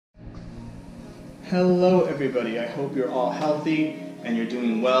Hello everybody, I hope you're all healthy and you're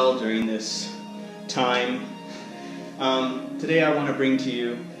doing well during this time. Today I want to bring to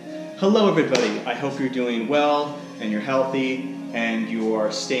you, hello everybody, I hope you're doing well and you're healthy and you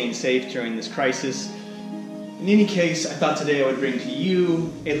are staying safe during this crisis. In any case, I thought today I would bring to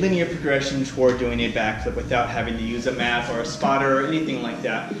you a linear progression toward doing a backflip without having to use a mat or a spotter or anything like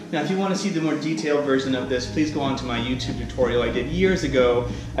that. Now, if you want to see the more detailed version of this, please go on to my YouTube tutorial I did years ago.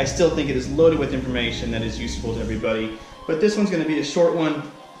 I still think it is loaded with information that is useful to everybody. But this one's going to be a short one,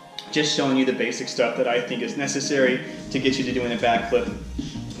 just showing you the basic stuff that I think is necessary to get you to doing a backflip.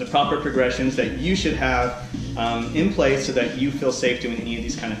 The proper progressions that you should have in place so that you feel safe doing any of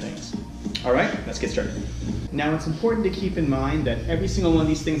these kind of things. All right, let's get started. Now it's important to keep in mind that every single one of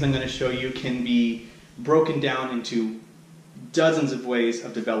these things I'm going to show you can be broken down into dozens of ways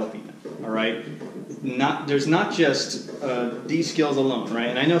of developing them, all right? There's not just these skills alone, right?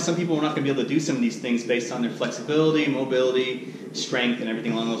 And I know some people are not going to be able to do some of these things based on their flexibility, mobility, strength, and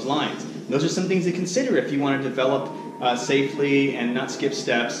everything along those lines. Those are some things to consider if you want to develop safely and not skip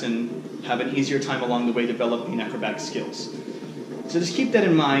steps and have an easier time along the way developing acrobatic skills. So just keep that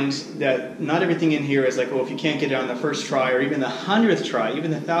in mind, that not everything in here is like, oh, if you can't get it on the first try or even the 100th try,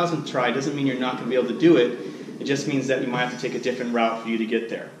 even the 1000th try, doesn't mean you're not going to be able to do it. It just means that you might have to take a different route for you to get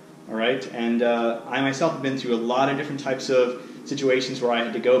there, all right? And I myself have been through a lot of different types of situations where I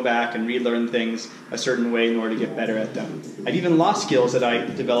had to go back and relearn things a certain way in order to get better at them. I've even lost skills that I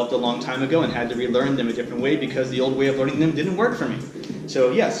developed a long time ago and had to relearn them a different way because the old way of learning them didn't work for me.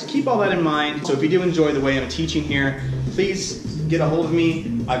 So yes, keep all that in mind. So if you do enjoy the way I'm teaching here, please get a hold of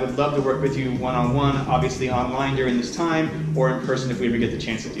me. I would love to work with you one-on-one, obviously online during this time, or in person if we ever get the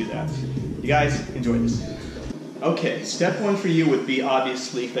chance to do that. You guys, enjoy this. Okay, step one for you would be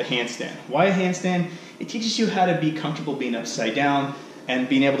obviously the handstand. Why a handstand? It teaches you how to be comfortable being upside down and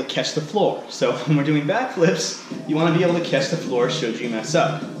being able to catch the floor. So when we're doing backflips, you want to be able to catch the floor should you mess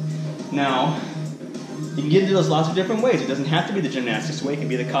up. Now, you can get into those lots of different ways. It doesn't have to be the gymnastics way. It can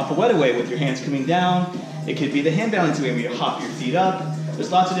be the capoeira way with your hands coming down. It could be the hand balance way where you hop your feet up.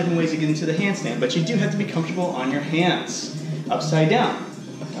 There's lots of different ways to get into the handstand, but you do have to be comfortable on your hands, upside down.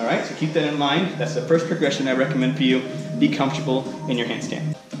 All right, so keep that in mind. That's the first progression I recommend for you. Be comfortable in your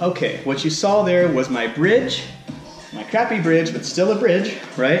handstand. Okay, what you saw there was my bridge, my crappy bridge, but still a bridge,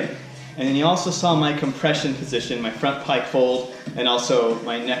 right? And then you also saw my compression position, my front pike fold, and also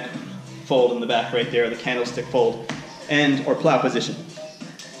my neck fold in the back right there, the candlestick fold, or plow position.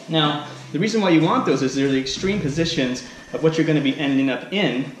 Now, the reason why you want those is they're the extreme positions of what you're going to be ending up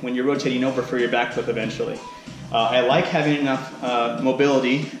in when you're rotating over for your backflip eventually. I like having enough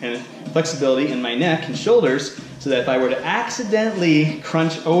mobility and flexibility in my neck and shoulders so that if I were to accidentally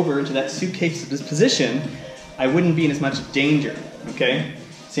crunch over into that suitcase position, I wouldn't be in as much danger, okay?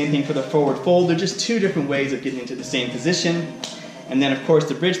 Same thing for the forward fold. They're just two different ways of getting into the same position. And then of course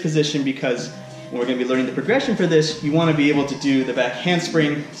the bridge position, because when we're going to be learning the progression for this, you want to be able to do the back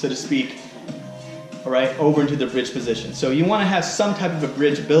handspring, so to speak, all right, over into the bridge position. So you want to have some type of a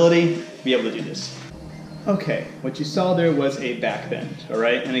bridge ability to be able to do this. Okay, what you saw there was a back bend, all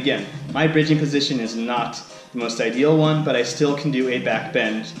right? And again, my bridging position is not the most ideal one, but I still can do a back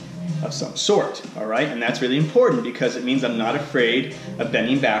bend of some sort, all right? And that's really important because it means I'm not afraid of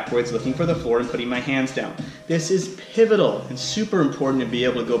bending backwards, looking for the floor and putting my hands down. This is pivotal and super important to be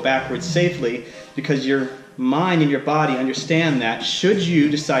able to go backwards safely because your mind and your body understand that should you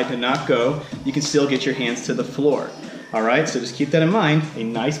decide to not go, you can still get your hands to the floor, all right? So just keep that in mind. A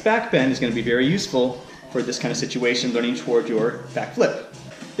nice back bend is going to be very useful for this kind of situation, learning toward your back flip.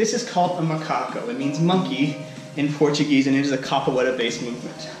 This is called a macaco. It means monkey in Portuguese, and it is a capoeira-based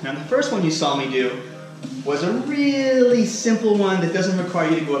movement. Now, the first one you saw me do was a really simple one that doesn't require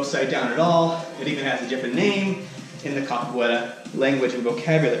you to go upside down at all. It even has a different name in the capoeira language and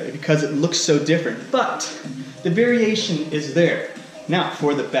vocabulary because it looks so different, but the variation is there. Now,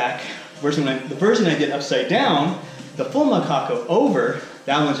 for the back version, the version I did upside down, the full macaco over,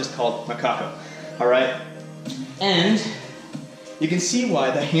 that one's just called macaco. All right, and you can see why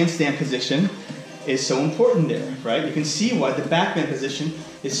the handstand position is so important there, right? You can see why the back bend position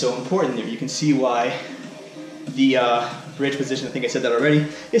is so important there. You can see why the bridge position, I think I said that already,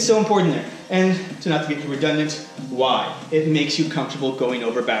 is so important there. And to not to get too redundant, why? It makes you comfortable going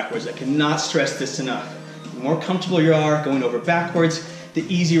over backwards. I cannot stress this enough. The more comfortable you are going over backwards, the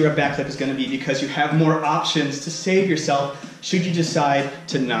easier a backflip is going to be because you have more options to save yourself should you decide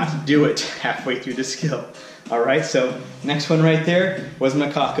to not do it halfway through the skill. All right, so next one right there was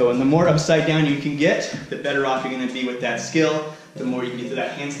Macaco, and the more upside down you can get, the better off you're going to be with that skill. The more you can get to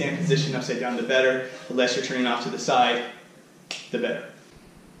that handstand position upside down, the better. The less you're turning off to the side, the better.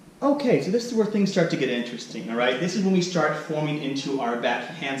 Okay, so this is where things start to get interesting, all right? This is when we start forming into our back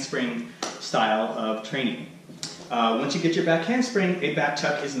handspring style of training. Once you get your back handspring, a back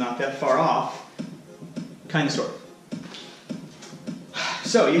tuck is not that far off, kind of, sort of.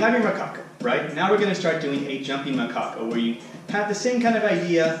 So you have your Macaco, right? Now we're going to start doing a jumping Macaco, where you have the same kind of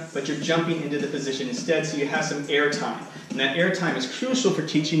idea, but you're jumping into the position instead, so you have some air time. And that air time is crucial for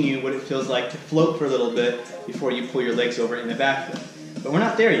teaching you what it feels like to float for a little bit before you pull your legs over in the back flip. But we're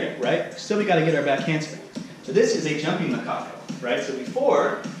not there yet, right? Still we got to get our back handspring. So this is a jumping Macaco, right? So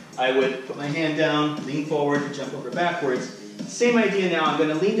before, I would put my hand down, lean forward, jump over backwards. Same idea now. I'm going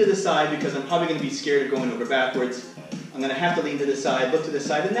to lean to the side because I'm probably going to be scared of going over backwards. I'm going to have to lean to the side, look to the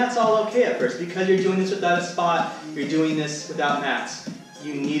side, and that's all okay at first because you're doing this without a spot, you're doing this without mats.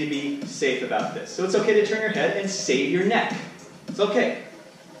 You need to be safe about this. So it's okay to turn your head and save your neck. It's okay.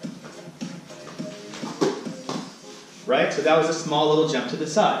 Right? So that was a small little jump to the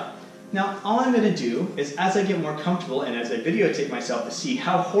side. Now, all I'm going to do is as I get more comfortable and as I videotape myself to see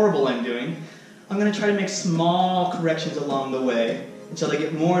how horrible I'm doing, I'm going to try to make small corrections along the way until I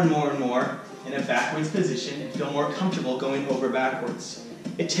get more and more and more in a backwards position and feel more comfortable going over backwards.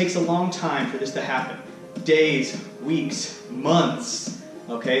 It takes a long time for this to happen. Days, weeks, months,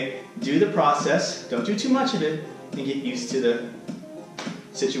 okay? Do the process, don't do too much of it, and get used to the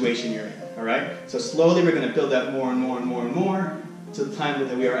situation you're in, all right? So slowly we're going to build that more and more and more and more to the time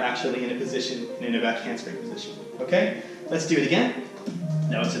that we are actually in a position, in a back handspring position, okay? Let's do it again.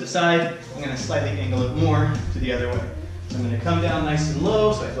 Now it's to the side. I'm going to slightly angle it more to the other way. So I'm going to come down nice and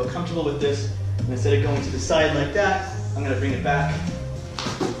low so I feel comfortable with this. And instead of going to the side like that, I'm going to bring it back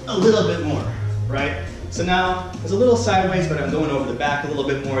a little bit more, right? So now it's a little sideways, but I'm going over the back a little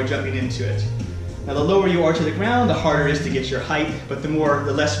bit more, jumping into it. Now the lower you are to the ground, the harder it is to get your height, but the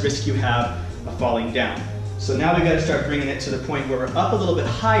less risk you have of falling down. So now we've got to start bringing it to the point where we're up a little bit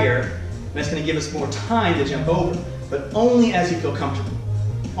higher, and that's going to give us more time to jump over, but only as you feel comfortable.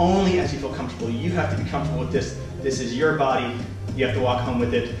 Only as you feel comfortable. You have to be comfortable with this. This is your body. You have to walk home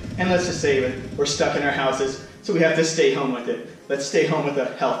with it. And let's just say we're stuck in our houses, so we have to stay home with it. Let's stay home with a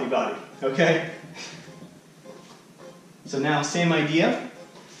healthy body, okay? So now, same idea,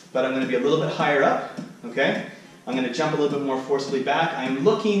 but I'm going to be a little bit higher up, okay? I'm going to jump a little bit more forcefully back. I am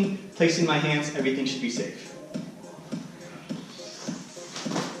looking, placing my hands, everything should be safe.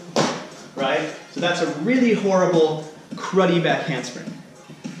 Right? So that's a really horrible, cruddy back handspring.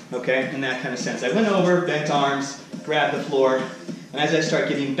 Okay, in that kind of sense. I went over, bent arms, grabbed the floor, and as I start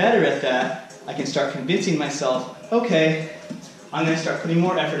getting better at that, I can start convincing myself, okay, I'm going to start putting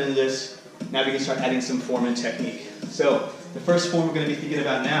more effort into this. Now we can start adding some form and technique. So the first form we're going to be thinking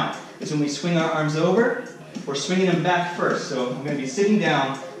about now is when we swing our arms over, we're swinging them back first. So I'm going to be sitting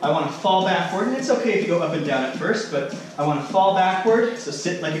down. I want to fall backward, and it's okay if you go up and down at first, but I want to fall backward. So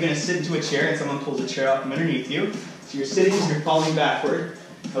sit like you're going to sit into a chair and someone pulls a chair out from underneath you. So you're sitting and you're falling backward.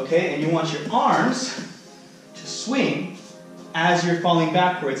 Okay, and you want your arms to swing as you're falling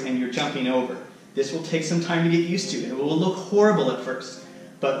backwards and you're jumping over. This will take some time to get used to. It will look horrible at first,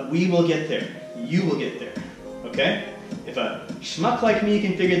 but we will get there. You will get there, okay? If a schmuck like me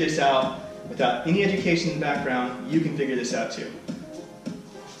can figure this out without any education background, you can figure this out too.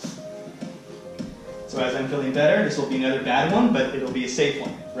 So as I'm feeling better, this will be another bad one, but it'll be a safe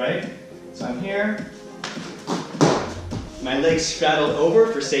one, right? So I'm here. My legs straddled over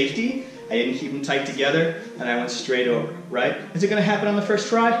for safety. I didn't keep them tight together, and I went straight over, right? Is it going to happen on the first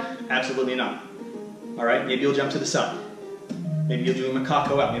try? Absolutely not. All right, maybe you'll jump to the side. Maybe you'll do a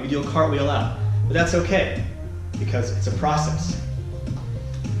Macaco out. Maybe you'll cartwheel out. But that's okay, because it's a process.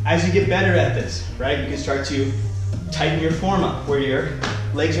 As you get better at this, right, you can start to tighten your form up, where your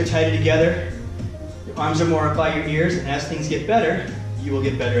legs are tighter together, your arms are more up by your ears, and as things get better, you will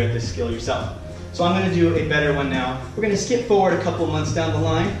get better at this skill yourself. So I'm going to do a better one now. We're going to skip forward a couple months down the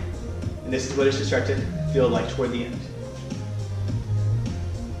line, and this is what it should start to feel like toward the end.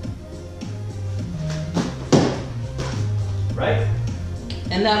 Right?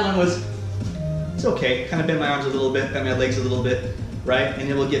 And that one was, it's okay. Kind of bend my arms a little bit, bend my legs a little bit, right? And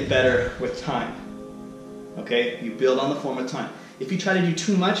it will get better with time. Okay? You build on the form with time. If you try to do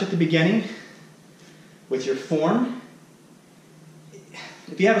too much at the beginning with your form,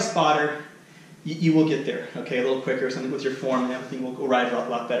 if you have a spotter, you will get there, okay, a little quicker, something with your form, and everything will arrive a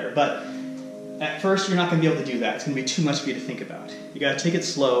lot better. But at first, you're not going to be able to do that. It's going to be too much for you to think about. You got to take it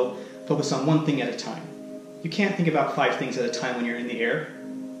slow, focus on one thing at a time. You can't think about 5 things at a time when you're in the air.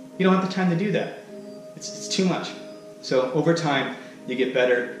 You don't have the time to do that. It's too much. So over time, you get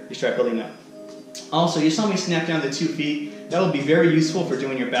better, you start building up. Also, you saw me snap down to 2 feet. That will be very useful for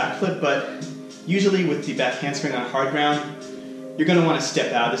doing your backflip, but usually with the back handspring on hard ground, you're going to want to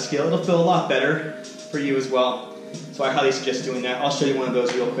step out of the scale. It'll feel a lot better for you as well. So I highly suggest doing that. I'll show you one of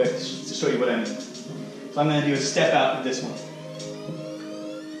those real quick to show you what I mean. So I'm going to do a step out with this one.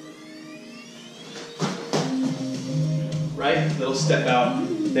 Right? Little step out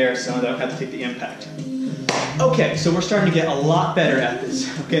there so I don't have to take the impact. Okay, so we're starting to get a lot better at this,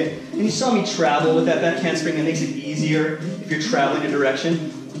 okay? And you saw me travel with that back handspring. That makes it easier if you're traveling a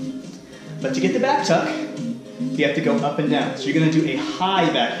direction. But to get the back tuck, you have to go up and down. So you're going to do a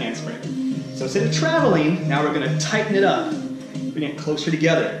high back handspring. So instead of traveling, now we're going to tighten it up, bring it closer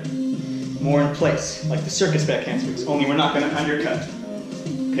together, more in place, like the circus back handsprings, only we're not going to undercut.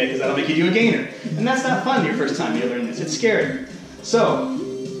 Okay, because that'll make you do a gainer. And that's not fun your first time you learn this. It's scary. So,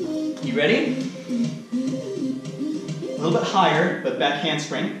 you ready? A little bit higher, but back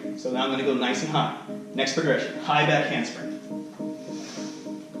handspring. So now I'm going to go nice and high. Next progression, high back handspring.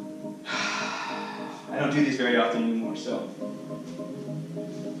 I don't do these very often anymore, so.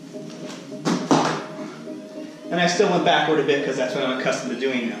 And I still went backward a bit because that's what I'm accustomed to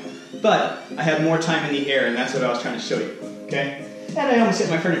doing now. But I had more time in the air, and that's what I was trying to show you, okay? And I almost hit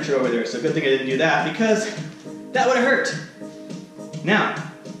my furniture over there, so good thing I didn't do that because that would have hurt.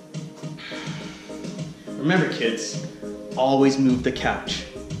 Now, remember kids, always move the couch.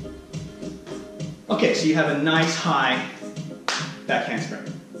 Okay, so you have a nice high back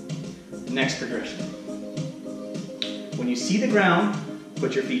handspring. Next progression. When you see the ground,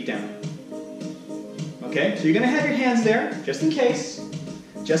 put your feet down. Okay, so you're going to have your hands there, just in case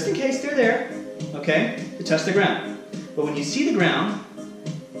they're there, okay, to touch the ground. But when you see the ground,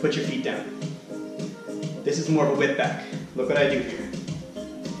 put your feet down. This is more of a whip back. Look what I do here.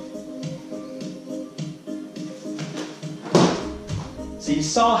 So you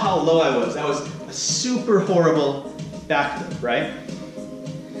saw how low I was. That was a super horrible back flip, right?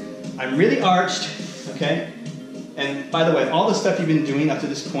 I'm really arched, okay? And by the way, all the stuff you've been doing up to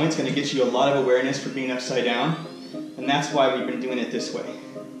this point is going to get you a lot of awareness for being upside down. And that's why we've been doing it this way,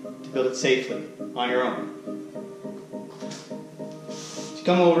 to build it safely, on your own. So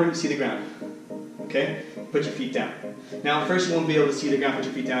come over and see the ground, okay? Put your feet down. Now, first you won't be able to see the ground, put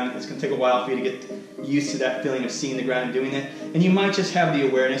your feet down. It's going to take a while for you to get used to that feeling of seeing the ground and doing it. And you might just have the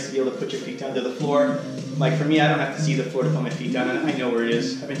awareness to be able to put your feet down to the floor. Like for me, I don't have to see the floor to put my feet down, and I know where it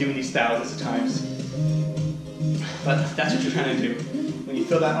is. I've been doing these thousands of times. But that's what you're trying to do. When you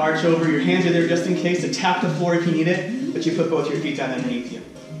feel that arch over, your hands are there just in case to tap the floor if you need it, but you put both your feet down underneath you.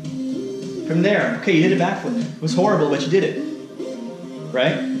 From there, okay, you did a backflip. It was horrible, but you did it.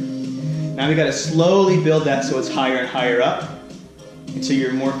 Right? Now we got to slowly build that so it's higher and higher up until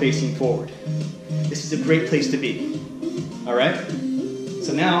you're more facing forward. This is a great place to be. All right?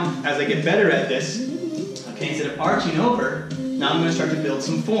 So now, as I get better at this, okay, instead of arching over, now I'm going to start to build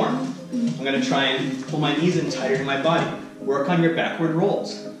some form. I'm going to try and pull my knees in tighter to my body. Work on your backward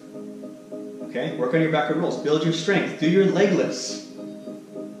rolls. Okay? Work on your backward rolls. Build your strength. Do your leg lifts.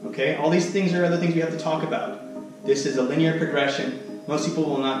 Okay? All these things are other things we have to talk about. This is a linear progression. Most people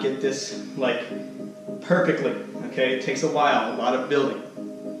will not get this, like, perfectly. Okay? It takes a while, a lot of building.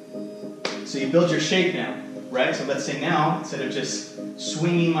 So you build your shape now, right? So let's say now, instead of just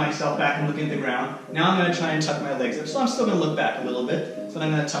swinging myself back and looking at the ground, now I'm going to try and tuck my legs up. So I'm still going to look back a little bit, so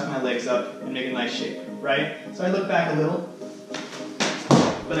I'm going to tuck my legs up and make a nice shape, right? So I look back a little,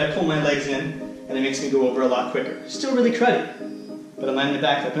 but I pull my legs in, and it makes me go over a lot quicker. Still really cruddy, but I'm landing the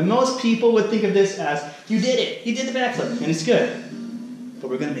backflip. And most people would think of this as, you did it, you did the backflip, and it's good. But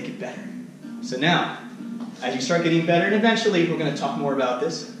we're going to make it better. So now, as you start getting better, and eventually we're going to talk more about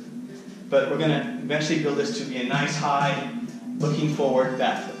this, but we're going to eventually build this to be a nice high, looking forward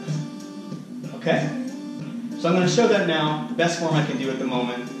backflip. Okay? So I'm going to show that now, the best form I can do at the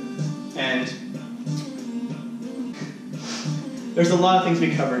moment. And there's a lot of things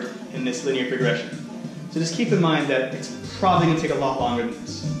we covered in this linear progression. So just keep in mind that it's probably going to take a lot longer than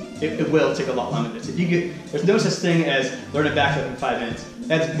this. It will take a lot longer than this. There's no such thing as learn a backflip in 5 minutes.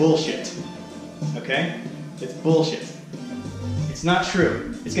 That's bullshit. Okay? It's bullshit. It's not true.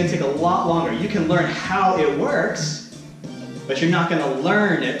 It's going to take a lot longer. You can learn how it works, but you're not going to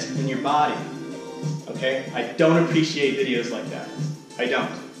learn it in your body. Okay? I don't appreciate videos like that. I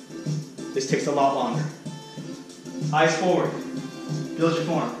don't. This takes a lot longer. Eyes forward. Build your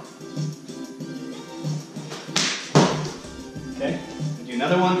form. Okay? I'll do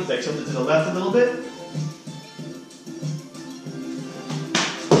another one because I tilted to the left a little bit.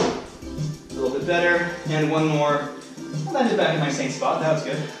 A little bit better. And one more. I landed back in my same spot. That was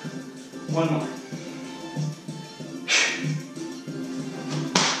good. One more.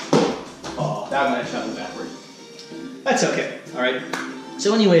 Oh, that one I traveled backward. That's okay. All right.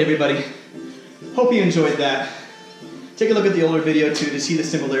 So anyway, everybody, hope you enjoyed that. take a look at the older video too to see the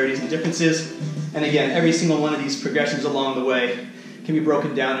similarities and differences. And again, every single one of these progressions along the way can be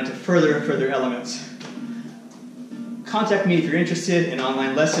broken down into further and further elements. Contact me if you're interested in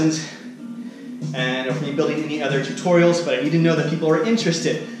online lessons and or for me building any other tutorials, but I need to know that people are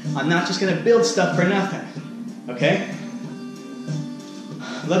interested. I'm not just going to build stuff for nothing, okay?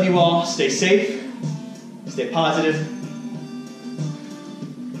 Love you all. Stay safe, stay positive,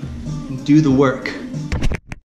 and do the work.